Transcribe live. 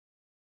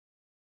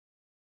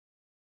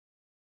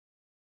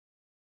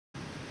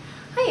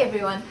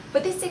everyone,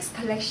 for this next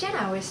collection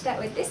I will start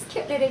with this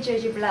cute little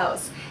jersey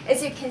blouse.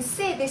 As you can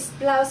see, this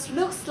blouse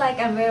looks like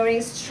I'm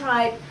wearing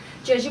striped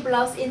jersey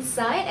blouse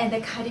inside and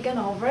the cardigan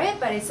over it,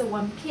 but it's a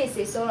one piece,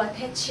 it's all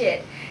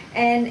attached,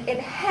 and it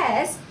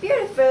has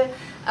beautiful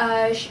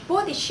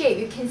body shape.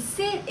 You can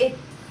see it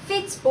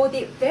fits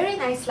body very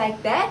nice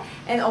like that,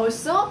 and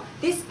also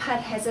this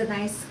part has a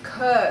nice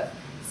curve,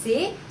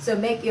 see, so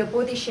make your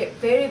body shape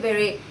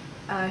very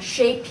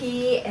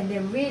shapy and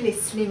then really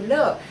slim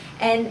look.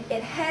 And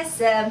it has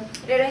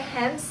little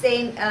hem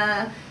same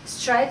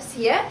stripes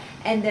here,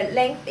 and the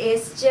length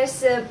is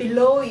just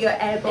below your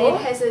elbow.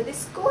 It has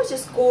this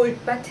gorgeous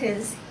gold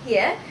buttons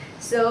here,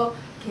 so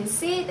you can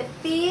see the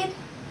feet,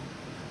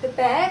 the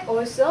back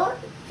also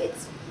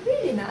fits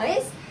really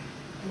nice.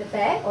 The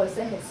back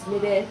also has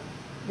little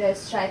the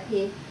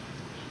stripy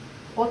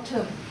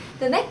bottom.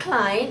 The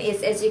neckline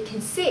is, as you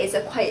can see, is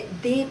a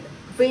quite deep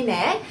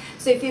V-neck,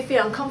 so if you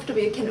feel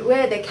uncomfortable you can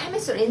wear the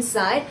camisole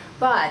inside,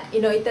 but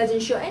you know it doesn't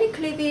show any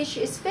cleavage.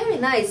 It's very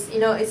nice, you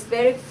know, it's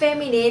very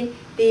feminine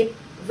deep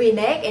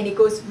V-neck, and it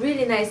goes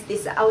really nice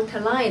this outer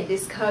line,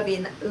 this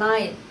curving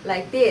line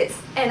like this.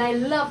 And I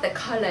love the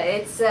color.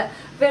 It's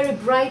very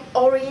bright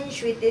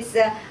orange with this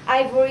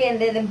ivory and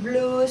then the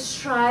blue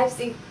stripes.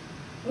 It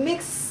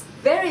mix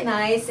very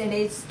nice, and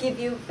it's give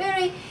you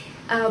very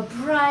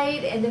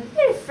bright and a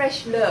very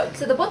fresh look.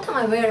 So the bottom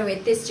I'm wearing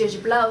with this jersey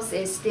blouse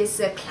is this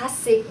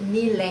classic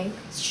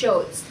knee-length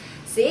shorts.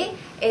 See,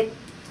 it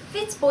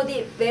fits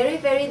body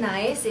very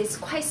nice. It's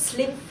quite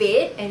slim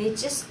fit, and it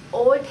just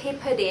all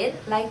tapered in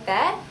like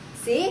that.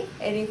 See,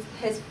 and it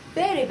has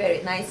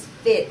very nice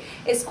fit.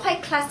 It's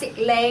quite classic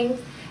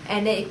length,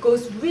 and then it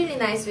goes really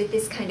nice with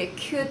this kind of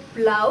cute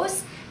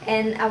blouse.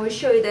 And I will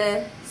show you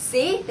the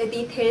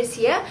details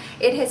here.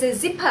 It has a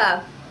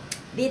zipper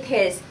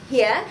details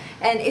here,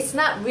 and it's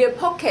not real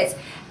pockets.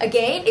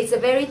 Again, it's a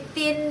very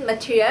thin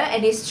material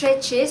and it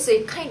stretches, so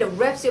it kind of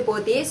wraps your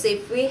body. So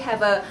if we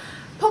have a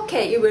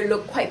pocket, it will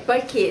look quite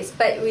bulky,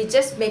 but we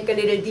just make a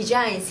little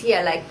designs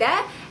here like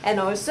that.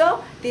 And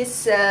also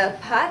this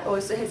part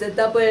also has a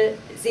double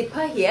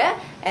zipper here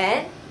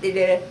and the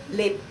little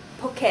lip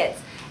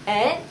pockets,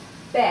 and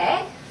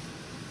back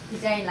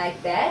design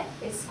like that.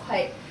 It's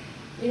quite,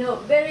 you know,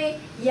 very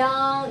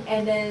young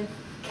and then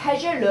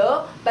casual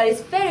look, but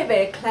it's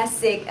very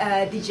classic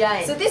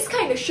design. So this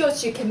kind of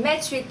shorts you can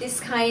match with this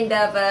kind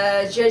of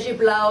jersey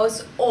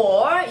blouse,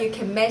 or you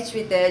can match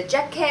with the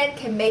jacket,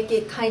 can make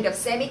it kind of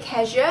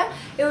semi-casual.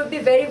 It will be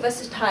very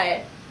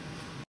versatile.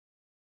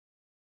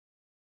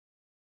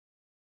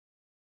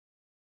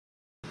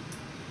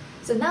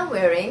 So now I'm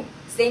wearing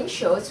same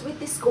shorts with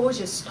this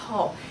gorgeous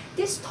top.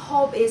 This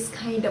top is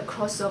kind of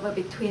crossover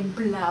between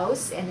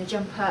blouse and a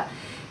jumper,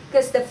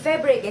 because the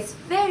fabric is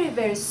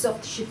very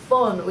soft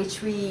chiffon,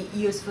 which we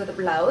use for the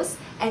blouse,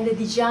 and the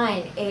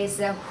design is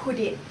a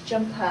hooded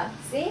jumper.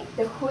 See,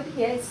 the hood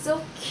here is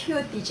so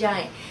cute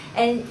design,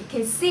 and you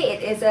can see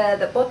it is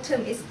the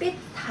bottom is a bit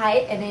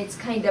tight and it's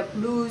kind of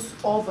loose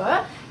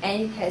over,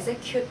 and it has a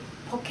cute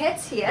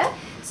pockets here,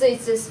 so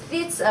it just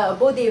fits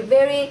body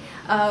very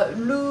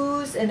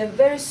loose and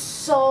very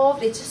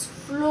soft. It just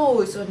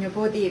flows on your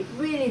body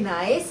really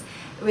nice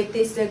with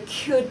this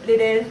cute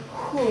little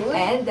hood,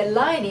 and the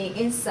lining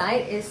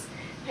inside is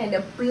kind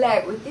of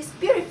black with this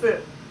beautiful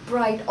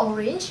bright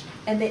orange,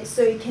 and then,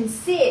 so you can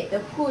see it, the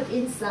hood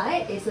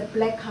inside is a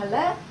black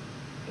color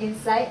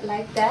inside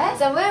like that.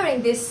 So I'm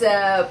wearing this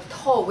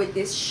top with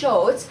this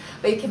shorts,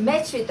 but you can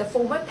match with the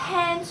formal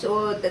pants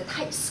or the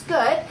tight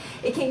skirt.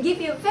 It can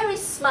give you a very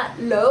smart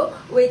look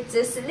with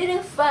just a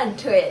little fun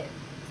to it.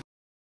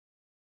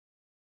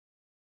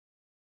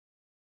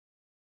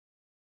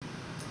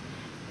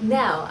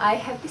 Now I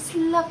have this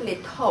lovely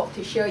top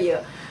to show you.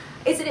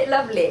 Isn't it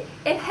lovely?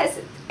 It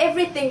has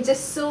everything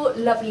just so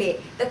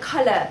lovely. The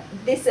color,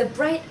 this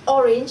bright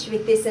orange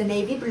with this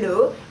navy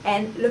blue,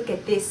 and look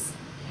at this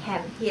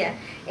hem here.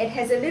 It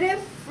has a little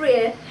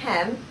frill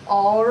hem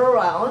all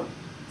around.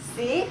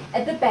 See,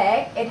 at the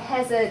back it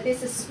has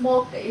this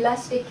smoked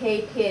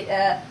elasticated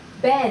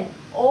band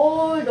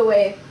all the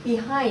way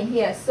behind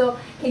here, so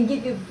can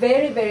give you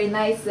very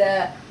nice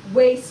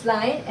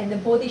waistline, and the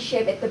body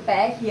shape at the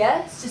back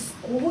here. It's just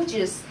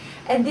gorgeous,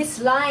 and this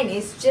line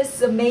is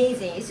just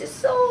amazing. It's just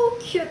so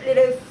cute,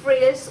 little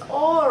frills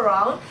all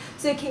around,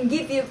 so it can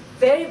give you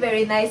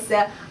very nice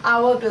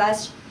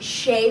hourglass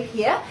shape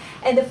here.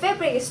 And the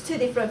fabric is two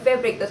different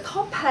fabric. The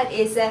top part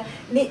is a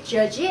knit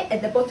jersey,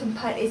 and the bottom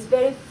part is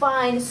very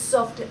fine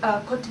soft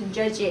cotton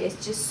jersey.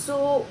 It's just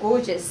so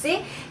gorgeous.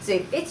 See, so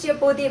it fits your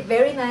body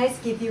very nice,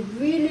 give you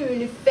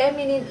really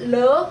feminine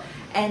look,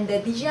 and the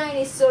design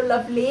is so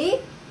lovely.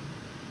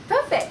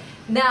 Perfect.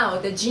 Now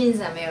the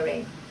jeans I'm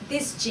wearing.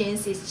 This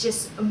jeans is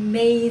just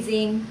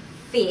amazing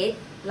fit,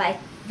 like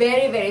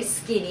very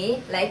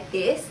skinny like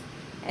this,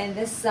 and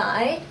the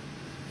side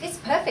fits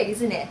perfect,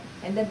 isn't it?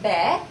 And the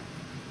back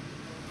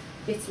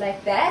fits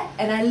like that,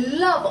 and I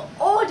love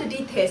all the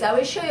details. I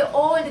will show you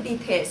all the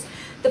details.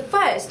 The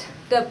first,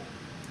 the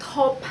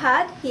top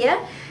part here,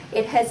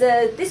 it has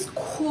this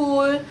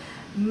cool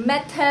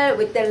metal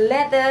with the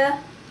leather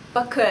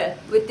buckle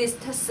with this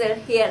tassel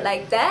here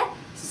like that.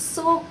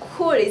 So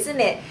cool, isn't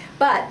it?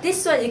 But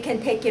this one you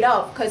can take it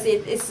off because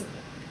it is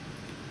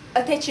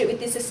attached with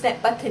this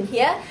snap button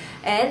here,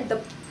 and the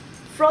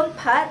front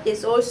part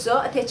is also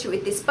attached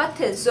with this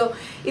button. So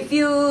if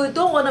you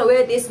don't want to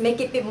wear this, make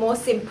it a bit more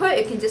simple,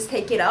 you can just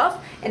take it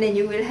off and then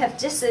you will have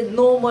just a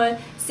normal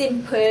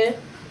simple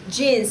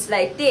jeans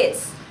like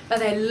this.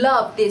 But I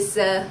love this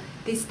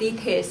these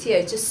details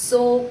here, just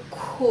so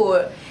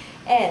cool.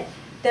 And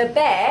the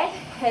bag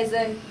has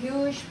a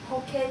huge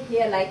pocket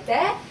here like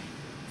that,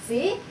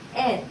 see?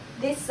 And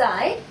this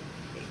side,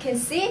 you can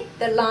see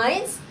the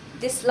lines,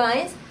 these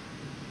lines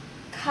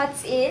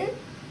cuts in,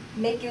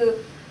 make your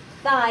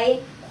thigh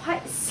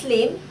quite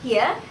slim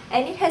here,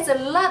 and it has a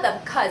lot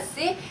of cuts.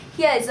 See,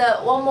 here is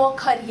one more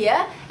cut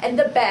here, and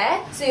the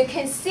back, so you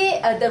can see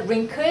the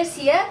wrinkles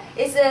here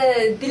is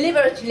a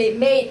deliberately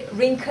made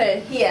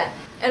wrinkle here,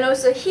 and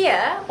also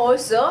here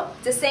also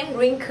the same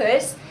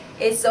wrinkles.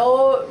 It's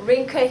all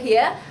wrinkle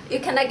here. You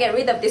cannot get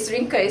rid of this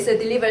wrinkle. It's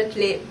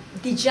deliberately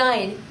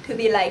designed to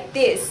be like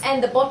this.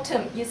 And the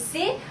bottom, you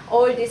see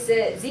all this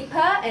zipper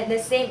and the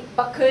same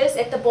buckles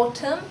at the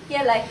bottom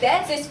here like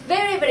that. So it's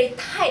very, very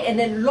tight and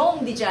then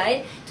long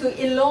design to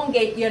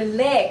elongate your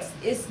legs.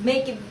 It's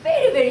making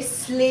very, very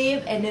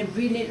slim and then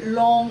really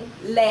long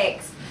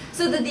legs.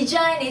 So the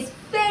design is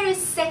very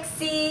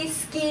sexy,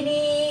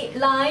 skinny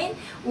line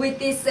with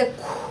this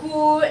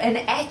cool and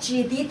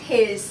edgy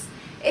details.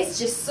 It's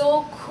just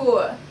so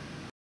cool.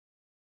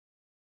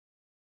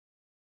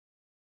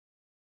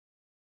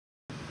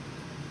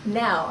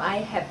 Now I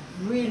have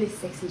really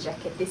sexy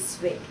jacket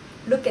this week.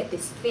 Look at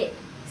this fit.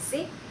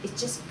 See? It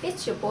just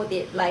fits your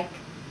body like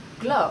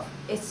glove.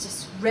 It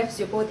just wraps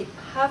your body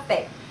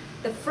perfect.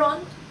 The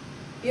front,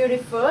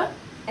 beautiful,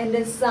 and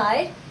the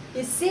side,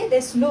 you see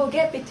there's no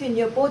gap between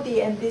your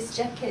body and this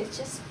jacket. It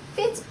just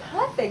fits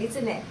perfect,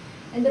 isn't it?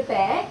 And the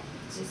back,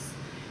 just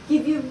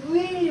give you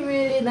really,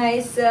 really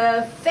nice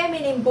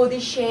feminine body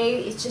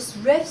shape. It just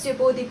wraps your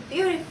body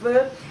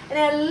beautiful. And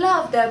I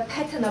love the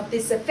pattern of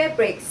this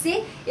fabric.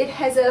 See, it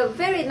has a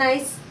very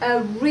nice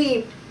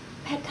rib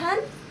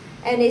pattern,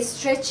 and it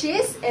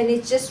stretches and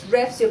it just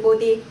wraps your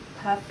body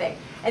perfect.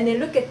 And then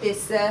look at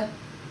this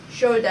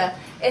shoulder.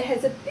 It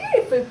has a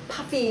beautiful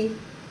puffy,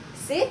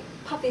 see,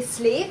 puffy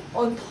sleeve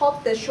on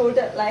top the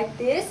shoulder like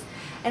this,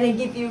 and it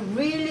gives you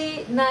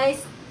really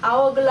nice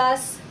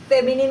hourglass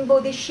feminine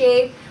body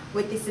shape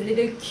with this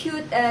little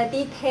cute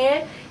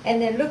detail.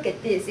 And then look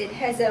at this, it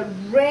has a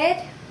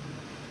red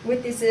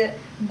with this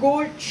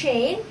gold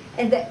chain,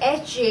 and the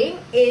edging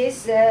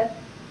is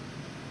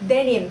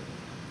denim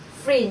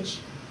fringe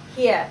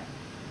here.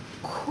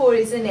 Cool,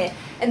 isn't it?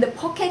 And the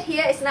pocket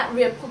here is not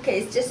real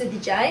pocket, it's just a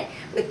design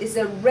with this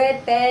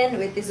red band,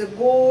 with this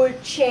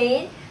gold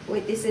chain,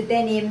 with this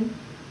denim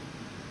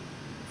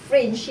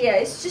fringe here.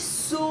 It's just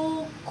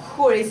so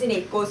cool, isn't it?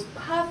 It goes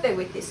perfect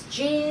with this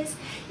jeans.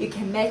 You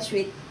can match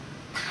with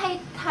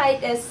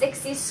tight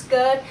sexy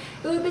skirt.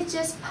 It will be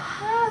just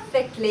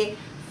perfectly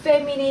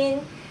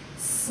feminine,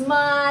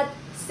 smart,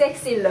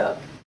 sexy look.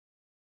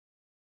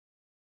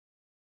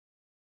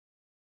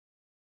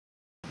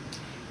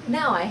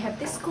 Now I have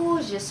this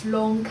gorgeous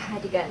long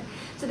cardigan.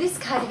 So this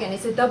cardigan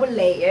is a double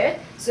layer.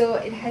 So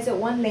it has a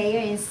one layer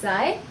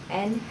inside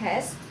and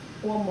has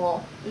one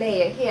more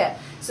layer here.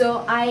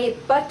 So I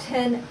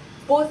button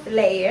both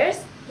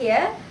layers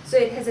here. So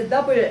it has a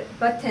double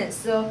button.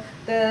 So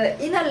the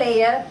inner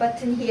layer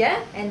button here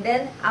and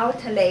then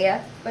outer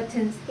layer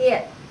buttons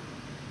here.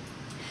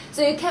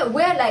 So you can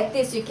wear like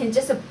this. You can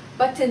just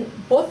button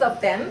both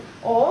of them,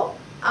 or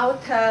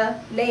outer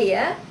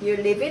layer you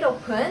leave it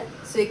open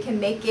so you can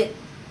make it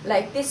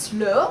like this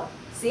look,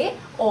 see,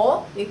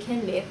 or you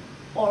can leave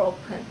all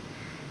open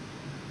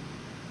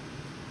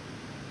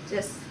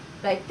just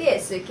like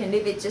this. So you can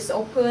leave it just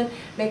open,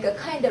 make a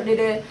kind of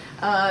little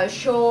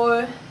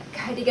shawl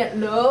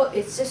cardigan look.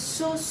 It's just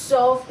so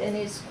soft and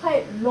it's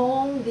quite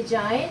long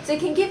design, so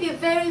it can give you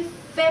very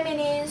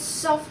feminine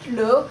soft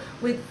look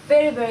with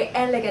very, very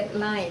elegant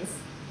lines.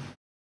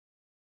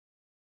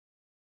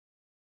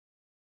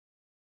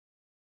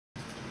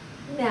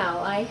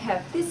 Now I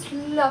have this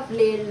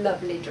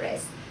lovely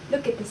dress.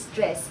 Look at this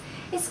dress.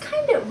 It's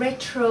kind of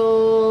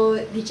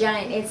retro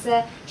design. It's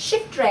a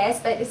shift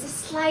dress, but it's a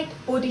slight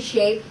body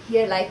shape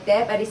here like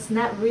that, but it's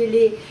not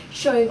really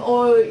showing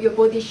all your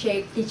body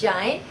shape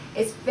design.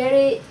 It's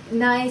very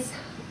nice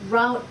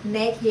round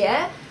neck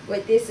here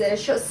with this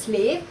short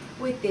sleeve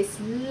with these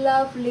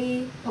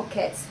lovely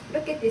pockets.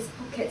 Look at these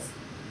pockets.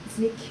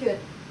 Isn't it cute?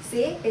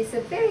 See, it's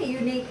a very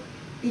unique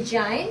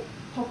design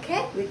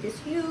pocket with these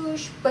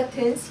huge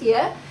buttons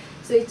here.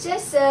 So it's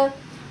just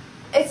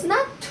it's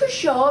not too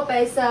short,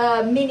 but it's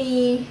a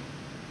mini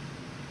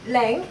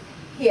length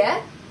here.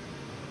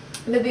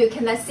 Maybe you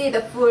cannot see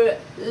the full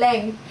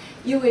length.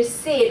 You will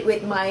see it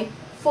with my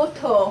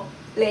photo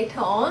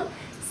later on.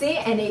 See,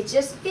 and it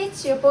just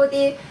fits your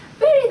body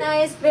very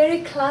nice,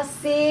 very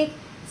classic.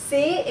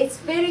 See, it's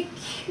very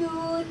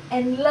cute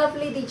and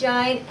lovely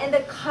design, and the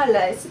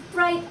color is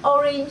bright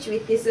orange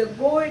with these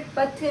gold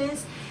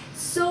buttons.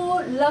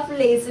 So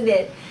lovely, isn't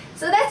it?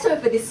 So that's all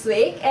for this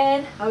week,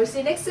 and I will see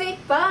you next week.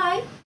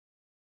 Bye!